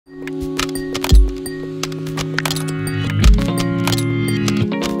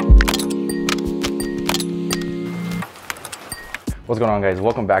What's going on, guys?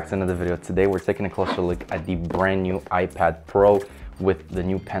 Welcome back to another video. Today we're taking a closer look at the brand new iPad Pro with the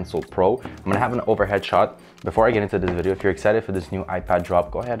new Pencil Pro. I'm gonna have an overhead shot. Before I get into this video, if you're excited for this new iPad drop,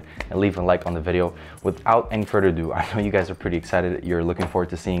 go ahead and leave a like on the video. Without any further ado, I know you guys are pretty excited. You're looking forward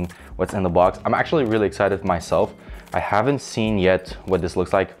to seeing what's in the box. I'm actually really excited myself. I haven't seen yet what this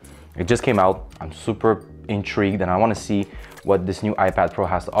looks like. It just came out. I'm super intrigued and I want to see what this new iPad Pro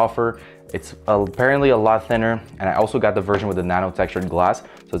has to offer. It's apparently a lot thinner, and I also got the version with the Nano-Textured Glass,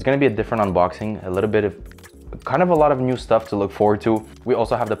 so it's going to be a different unboxing, a little bit of kind of a lot of new stuff to look forward to. We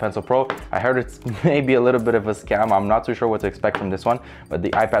also have the Pencil Pro. I heard it's maybe a little bit of a scam. I'm not too sure what to expect from this one, but the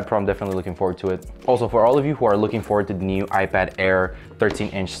iPad Pro, I'm definitely looking forward to it. Also, for all of you who are looking forward to the new iPad Air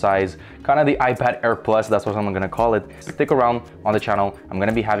 13-inch size, kind of the iPad Air Plus, that's what I'm gonna call it, stick around on the channel. I'm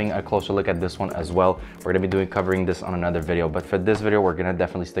gonna be having a closer look at this one as well. We're gonna be covering this on another video, but for this video, we're gonna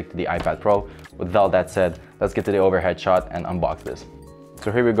definitely stick to the iPad Pro. With all that said, let's get to the overhead shot and unbox this. So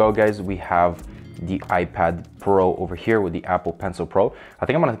here we go, guys. We have the iPad Pro over here with the Apple Pencil Pro. I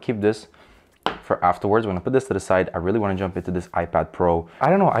think I'm gonna keep this for afterwards. We're gonna put this to the side. I really wanna jump into this iPad Pro.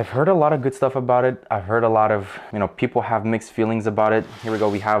 I don't know, I've heard a lot of good stuff about it. I've heard a lot of, people have mixed feelings about it. Here we go,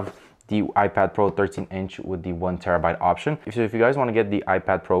 we have the iPad Pro 13-inch with the 1 TB option. If you guys wanna get the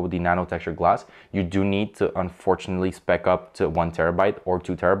iPad Pro with the Nano-Textured Glass, you do need to unfortunately spec up to 1 TB or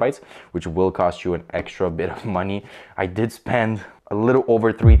 2 TB, which will cost you an extra bit of money. I did spend a little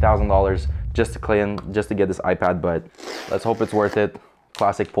over $3,000 just to get this iPad, but let's hope it's worth it.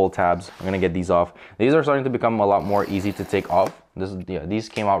 Classic pull tabs. I'm gonna get these off. These are starting to become a lot more easy to take off. These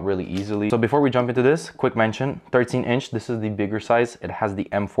came out really easily. So before we jump into this, quick mention, 13-inch, this is the bigger size. It has the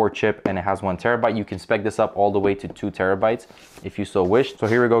M4 chip and it has 1 TB. You can spec this up all the way to 2 TB if you so wish. So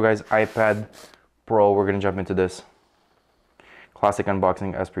here we go, guys, iPad Pro, we're gonna jump into this. Classic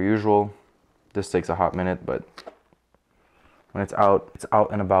unboxing as per usual. This takes a hot minute, but when it's out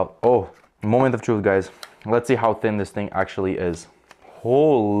and about. Oh, moment of truth, guys. Let's see how thin this thing actually is.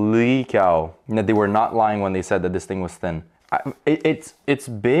 Holy cow. They were not lying when they said that this thing was thin. It's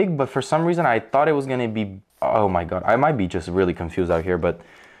big, but for some reason I thought it was gonna be, oh my God. I might be just really confused out here, but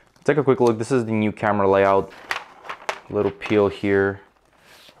take a quick look. This is the new camera layout. A little peel here.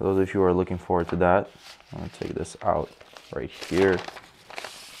 For those of you who are looking forward to that. I'm gonna take this out right here.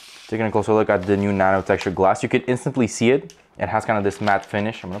 Taking a closer look at the new Nano-Textured Glass. You can instantly see it. It has kind of this matte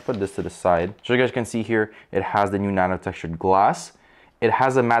finish. I'm gonna put this to the side. So you guys can see here, it has the new Nano-Textured Glass. It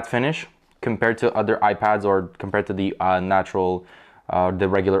has a matte finish compared to other iPads or compared to the the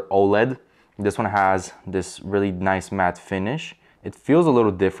regular OLED. This one has this really nice matte finish. It feels a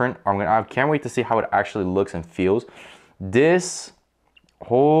little different. I can't wait to see how it actually looks and feels. This,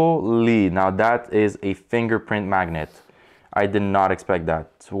 holy, now that is a fingerprint magnet. I did not expect that.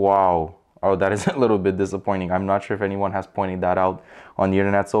 Wow. Oh, that is a little bit disappointing. I'm not sure if anyone has pointed that out on the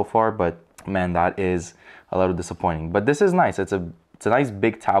internet so far, but man, that is a little disappointing. But this is nice. It's a nice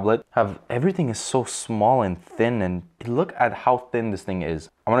big tablet. Everything is so small and thin, and look at how thin this thing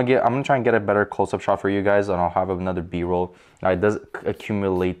is. I'm gonna try and get a better close-up shot for you guys, and I'll have another B-roll. Now, it does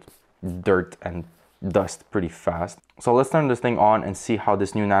accumulate dirt and dust pretty fast. So let's turn this thing on and see how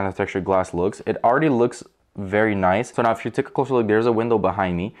this new Nano-Textured Glass looks. It already looks very nice. So now if you take a closer look, there's a window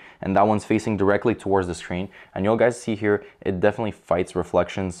behind me, and that one's facing directly towards the screen. And you'll guys see here, it definitely fights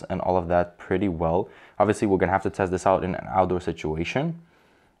reflections and all of that pretty well. Obviously, we're gonna have to test this out in an outdoor situation,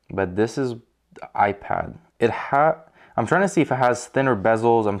 but this is the iPad. I'm trying to see if it has thinner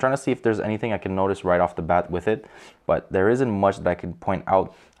bezels. I'm trying to see if there's anything I can notice right off the bat with it, but there isn't much that I can point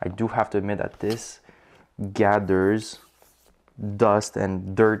out. I do have to admit that this gathers dust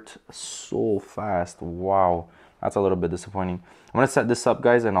and dirt so fast. Wow, that's a little bit disappointing. I'm gonna set this up,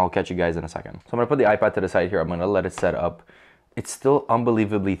 guys, and I'll catch you guys in a second. So I'm gonna put the iPad to the side here. I'm gonna let it set up. It's still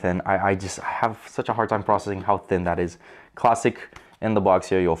unbelievably thin. I have such a hard time processing how thin that is. Classic in the box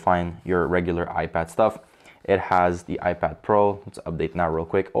here, you'll find your regular iPad stuff. It has the iPad Pro. Let's update that real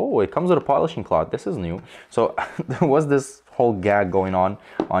quick. Oh, it comes with a polishing cloth. This is new. So there was this whole gag going on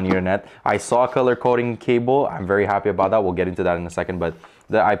the internet. I saw a color coding cable. I'm very happy about that. We'll get into that in a second. But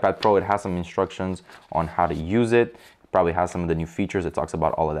the iPad Pro, it has some instructions on how to use it. Probably has some of the new features. It talks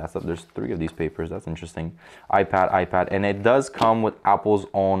about all of that stuff. There's 3 of these papers. That's interesting. iPad, and it does come with Apple's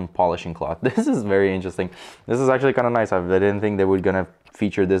own polishing cloth. This is very interesting. This is actually kind of nice. I didn't think they were gonna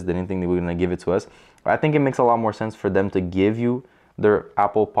feature this. Didn't think they were gonna give it to us. But I think it makes a lot more sense for them to give you their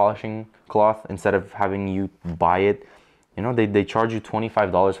Apple polishing cloth instead of having you buy it. You know, they charge you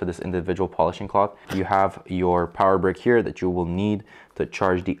 $25 for this individual polishing cloth. You have your power brick here that you will need to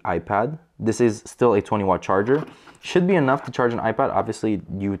charge the iPad. This is still a 20-watt charger. Should be enough to charge an iPad. Obviously,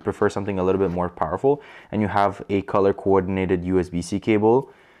 you would prefer something a little bit more powerful. And you have a color-coordinated USB-C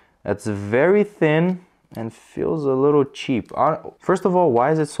cable. That's very thin and feels a little cheap. First of all,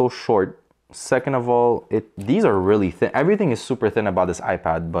 why is it so short? Second of all, these are really thin. Everything is super thin about this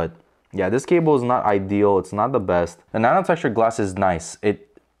iPad, but yeah, this cable is not ideal. It's not the best. The Nanotextured Glass is nice.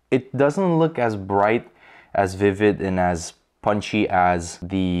 It doesn't look as bright, as vivid, and as punchy as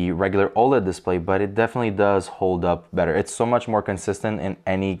the regular OLED display, but it definitely does hold up better. It's so much more consistent in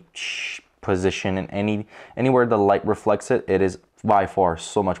any position, and anywhere the light reflects it, it is by far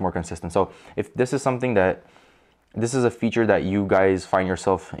so much more consistent. So if this is something this is a feature that you guys find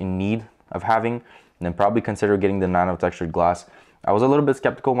yourself in need of having, then probably consider getting the Nano-Textured Glass. I was a little bit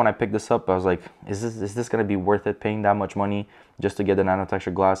skeptical when I picked this up. I was like, is this gonna be worth it, paying that much money just to get the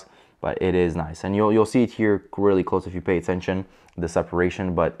Nano-Textured Glass? But it is nice, and you'll see it here really close if you pay attention, the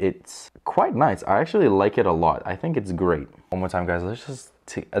separation, but it's quite nice. I actually like it a lot. I think it's great. One more time, guys, let's just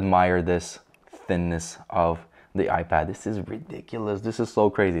admire this thinness of the iPad. This is ridiculous. This is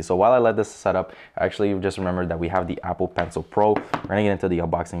so crazy. So while I let this set up, I actually just remembered that we have the Apple Pencil Pro. We're gonna get into the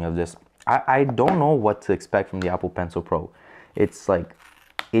unboxing of this. I don't know what to expect from the Apple Pencil Pro. It's like,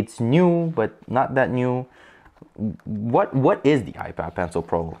 it's new, but not that new. What is the iPad Pencil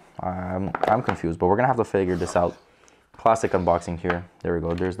Pro? I'm confused, but we're gonna have to figure this out. Classic unboxing here. There we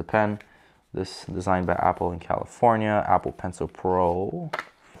go. There's the pen. This designed by Apple in California. Apple Pencil Pro.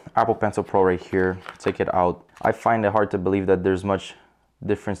 Apple Pencil Pro right here. Take it out. I find it hard to believe that there's much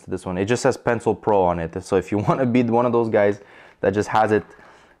difference to this one. It just says Pencil Pro on it. So if you want to be one of those guys that just has it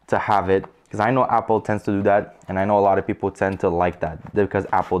to have it, because I know Apple tends to do that, and I know a lot of people tend to like that because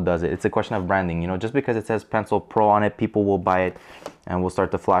Apple does it. It's a question of branding, you know. Just because it says Pencil Pro on it, people will buy it and will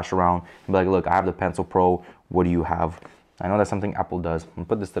start to flash around and be like, look, I have the Pencil Pro, what do you have? I know that's something Apple does. I'm gonna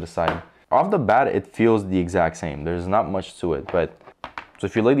put this to the side. Off the bat, it feels the exact same. There's not much to it, but so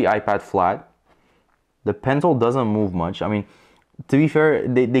if you lay the iPad flat, the pencil doesn't move much. I mean, to be fair,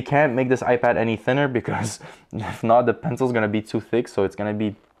 they can't make this iPad any thinner, because if not, the pencil's gonna be too thick, so it's gonna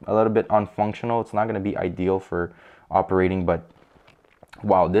be a little bit unfunctional. It's not gonna be ideal for operating, but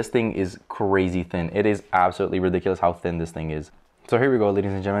wow, this thing is crazy thin. It is absolutely ridiculous how thin this thing is. So here we go,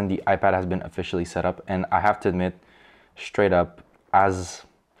 ladies and gentlemen, the iPad has been officially set up, and I have to admit, straight up, as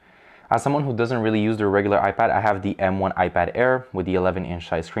someone who doesn't really use the regular iPad, I have the M1 iPad Air with the 11-inch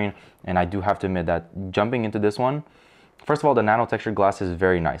size screen, and I do have to admit that jumping into this one, first of all, the Nano-Textured Glass is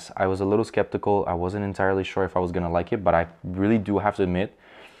very nice. I was a little skeptical. I wasn't entirely sure if I was gonna like it, but I really do have to admit,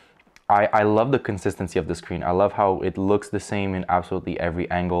 I love the consistency of the screen. I love how it looks the same in absolutely every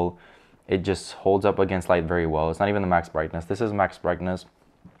angle. It just holds up against light very well. It's not even the max brightness. This is max brightness.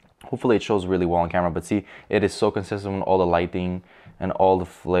 Hopefully it shows really well on camera, but see, it is so consistent with all the lighting and all the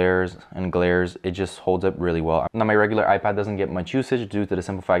flares and glares. It just holds up really well. Now, my regular iPad doesn't get much usage due to the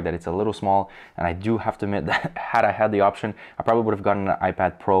simple fact that it's a little small, and I do have to admit that had I had the option, I probably would have gotten an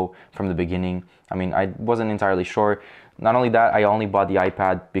iPad Pro from the beginning. I mean, I wasn't entirely sure. Not only that, I only bought the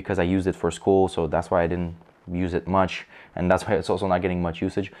iPad because I used it for school, so that's why I didn't use it much, and that's why it's also not getting much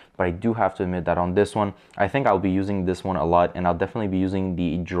usage. But I do have to admit that on this one, I think I'll be using this one a lot, and I'll definitely be using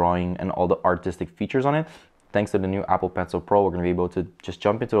the drawing and all the artistic features on it. Thanks to the new Apple Pencil Pro, we're going to be able to just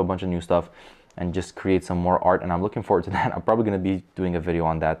jump into a bunch of new stuff and just create some more art, and I'm looking forward to that. I'm probably going to be doing a video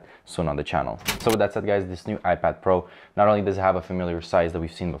on that soon on the channel. So with that said, guys, this new iPad Pro, not only does it have a familiar size that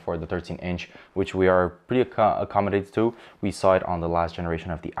we've seen before, the 13-inch, which we are pretty accommodated to. We saw it on the last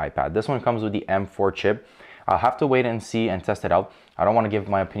generation of the iPad. This one comes with the M4 chip. I'll have to wait and see and test it out. I don't want to give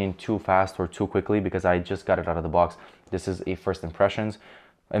my opinion too fast or too quickly because I just got it out of the box. This is a first impressions,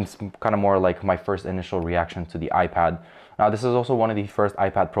 and it's kind of more like my first initial reaction to the iPad. Now, this is also one of the first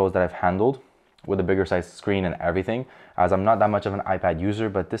iPad Pros that I've handled with a bigger size screen and everything, as I'm not that much of an iPad user,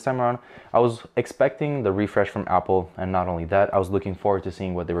 but this time around, I was expecting the refresh from Apple, and not only that, I was looking forward to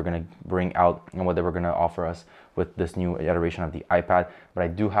seeing what they were gonna bring out and what they were gonna offer us with this new iteration of the iPad. But I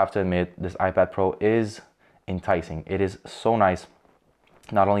do have to admit, this iPad Pro is enticing. It is so nice.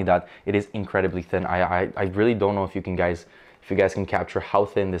 Not only that, it is incredibly thin. I really don't know if you guys can capture how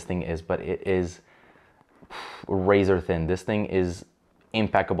thin this thing is, but it is razor thin. This thing is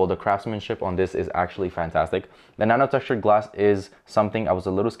impeccable. The craftsmanship on this is actually fantastic. The Nano-Textured Glass is something I was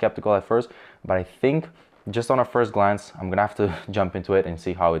a little skeptical at first, but I think just on a first glance, I'm gonna have to jump into it and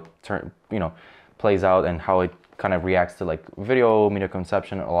see how it plays out and how it kind of reacts to like video, media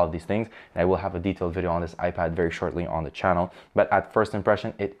conception, and all of these things. And I will have a detailed video on this iPad very shortly on the channel. But at first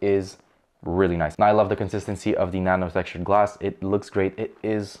impression, it is really nice. Now I love the consistency of the nano-textured glass. It looks great. It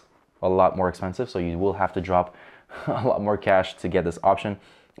is a lot more expensive, so you will have to drop a lot more cash to get this option.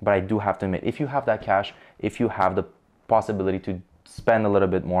 But I do have to admit, if you have that cash, if you have the possibility to spend a little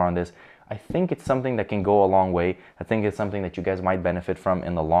bit more on this, I think it's something that can go a long way. I think it's something that you guys might benefit from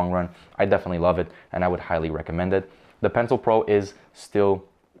in the long run. I definitely love it, and I would highly recommend it. The Pencil Pro is still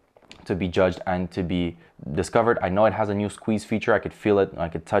to be judged and to be discovered. I know it has a new squeeze feature. I could feel it, I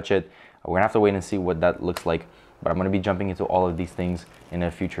could touch it. We're gonna have to wait and see what that looks like, but I'm gonna be jumping into all of these things in a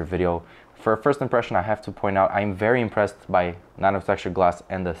future video. For a first impression, I have to point out, I'm very impressed by Nanotextured Glass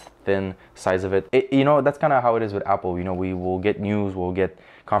and the thin size of it. You know, that's kind of how it is with Apple. You know, we will get news, we'll get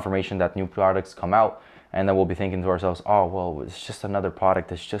confirmation that new products come out, and then we'll be thinking to ourselves, oh, well, it's just another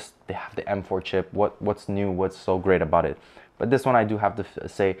product. It's just, they have the M4 chip. What's new? What's so great about it? But this one, I do have to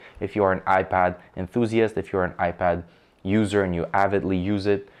say, if you are an iPad enthusiast, if you're an iPad user and you avidly use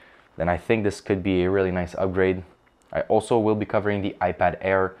it, then I think this could be a really nice upgrade. I also will be covering the iPad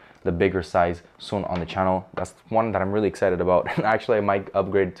Air, the bigger size, soon on the channel. That's one that I'm really excited about. Actually, I might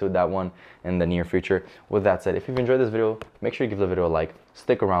upgrade to that one in the near future. With that said, if you've enjoyed this video, make sure you give the video a like,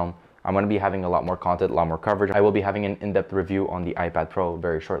 stick around. I'm gonna be having a lot more content, a lot more coverage. I will be having an in-depth review on the iPad Pro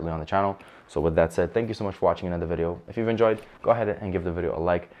very shortly on the channel. So with that said, thank you so much for watching another video. If you've enjoyed, go ahead and give the video a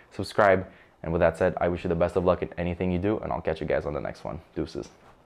like, subscribe. And with that said, I wish you the best of luck in anything you do, and I'll catch you guys on the next one. Deuces.